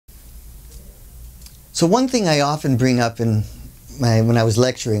So one thing I often bring up when I was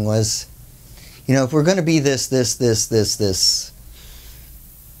lecturing was, you know, if we're going to be this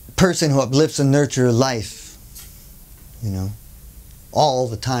person who uplifts and nurtures life, you know, all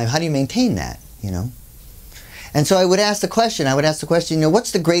the time, how do you maintain that, you know? And so I would ask the question, you know,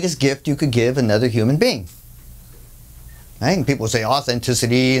 what's the greatest gift you could give another human being? Right? And people say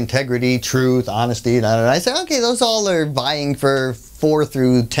authenticity, integrity, truth, honesty, and I say, okay, those all are vying for 4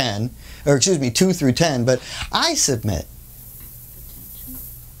 through 10, or excuse me, 2 through 10, but I submit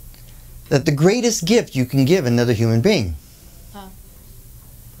that the greatest gift you can give another human being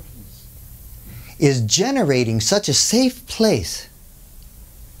is generating such a safe place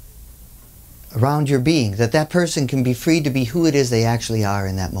around your being that that person can be free to be who it is they actually are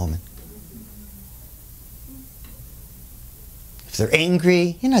in that moment. If they're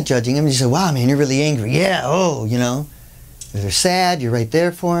angry, you're not judging them. You say, wow, man, you're really angry. Yeah, oh, you know. If they're sad, you're right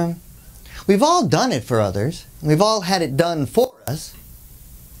there for them. We've all done it for others. We've all had it done for us.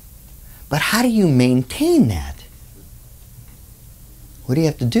 But how do you maintain that? What do you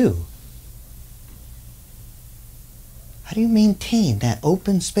have to do? How do you maintain that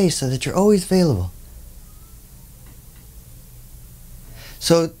open space so that you're always available?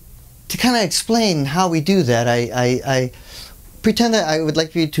 So to kind of explain how we do that, I pretend that I would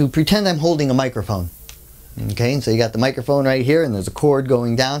like you to pretend I'm holding a microphone. Okay, and so you got the microphone right here and there's a cord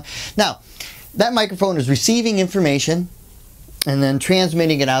going down. Now, that microphone is receiving information and then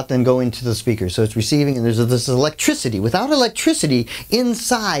transmitting it out, then going to the speaker. So it's receiving, and there's this electricity. Without electricity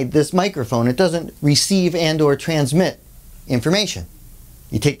inside this microphone, it doesn't receive and or transmit information.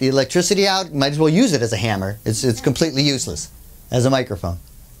 You take the electricity out, you might as well use it as a hammer. It's completely useless as a microphone.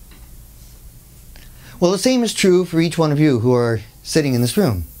 Well, the same is true for each one of you who are sitting in this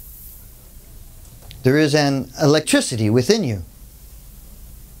room. There is an electricity within you.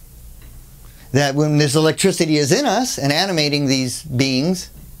 That when this electricity is in us and animating these beings,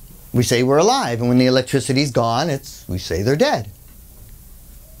 we say we're alive. And when the electricity is gone, we say they're dead.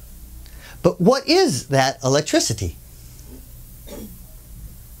 But what is that electricity?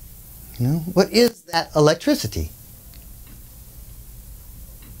 You know, what is that electricity?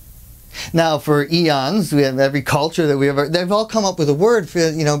 Now, for eons, we have every culture that we ever, they've all come up with a word for,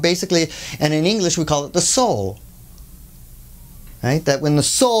 you know, basically, and in English we call it the soul. Right? That when the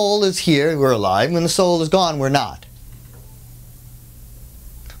soul is here, we're alive. When the soul is gone, we're not.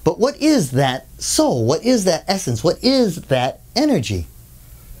 But what is that soul? What is that essence? What is that energy?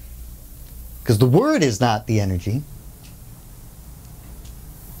 Because the word is not the energy.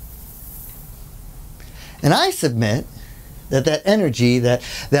 And I submit that that energy, that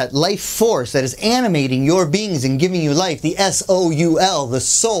life force that is animating your beings and giving you life, the S-O-U-L, the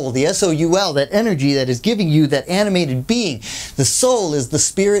soul, the S-O-U-L, that energy that is giving you that animated being, the soul is the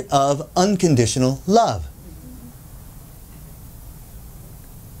spirit of unconditional love.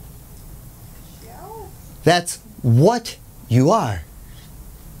 That's what you are.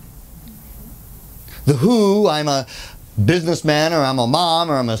 The who, I'm a businessman, or I'm a mom,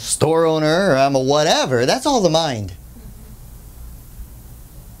 or I'm a store owner, or I'm a whatever, that's all the mind.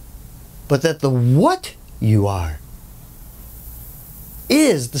 But that the what you are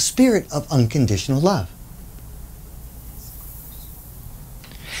is the spirit of unconditional love.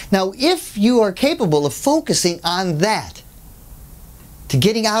 Now, if you are capable of focusing on that, to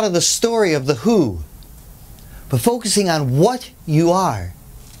getting out of the story of the who, but focusing on what you are,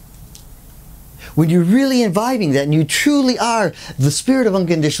 when you're really imbibing that and you truly are the spirit of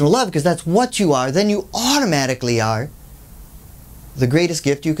unconditional love, because that's what you are, then you automatically are the greatest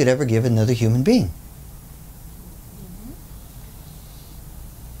gift you could ever give another human being.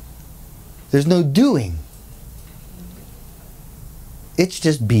 There's no doing. It's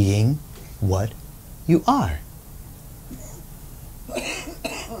just being what you are.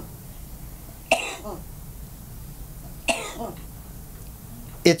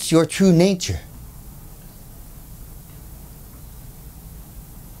 It's your true nature.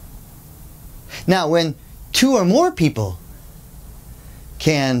 Now, when 2 or more people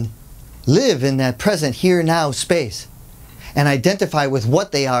can live in that present here now space and identify with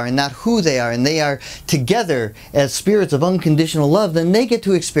what they are and not who they are, and they are together as spirits of unconditional love, then they get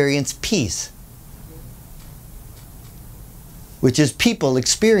to experience peace, which is people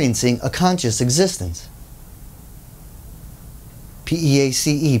experiencing a conscious existence.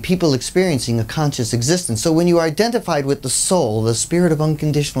 P-E-A-C-E, people experiencing a conscious existence. So when you are identified with the soul, the spirit of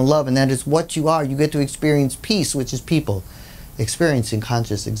unconditional love, and that is what you are, you get to experience peace, which is people experiencing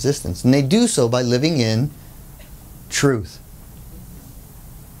conscious existence. And they do so by living in truth.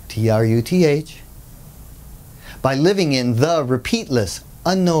 T-R-U-T-H. By living in the repeatless,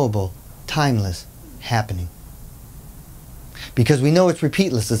 unknowable, timeless happening. Because we know it's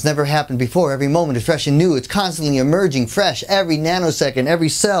repeatless. It's never happened before. Every moment is fresh and new. It's constantly emerging fresh. Every nanosecond, every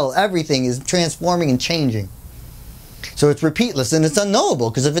cell, everything is transforming and changing. So it's repeatless and it's unknowable,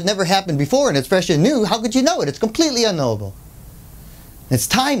 because if it never happened before and it's fresh and new, how could you know it? It's completely unknowable. It's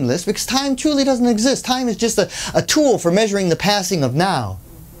timeless because time truly doesn't exist. Time is just a tool for measuring the passing of now.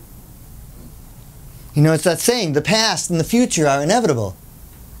 You know, it's that saying, the past and the future are inevitable.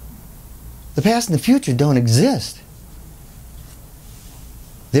 The past and the future don't exist.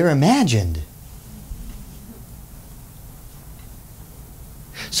 They're imagined.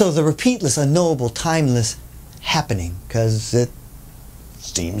 So the repeatless, unknowable, timeless happening, because it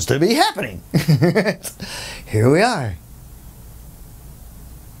seems to be happening. Here we are.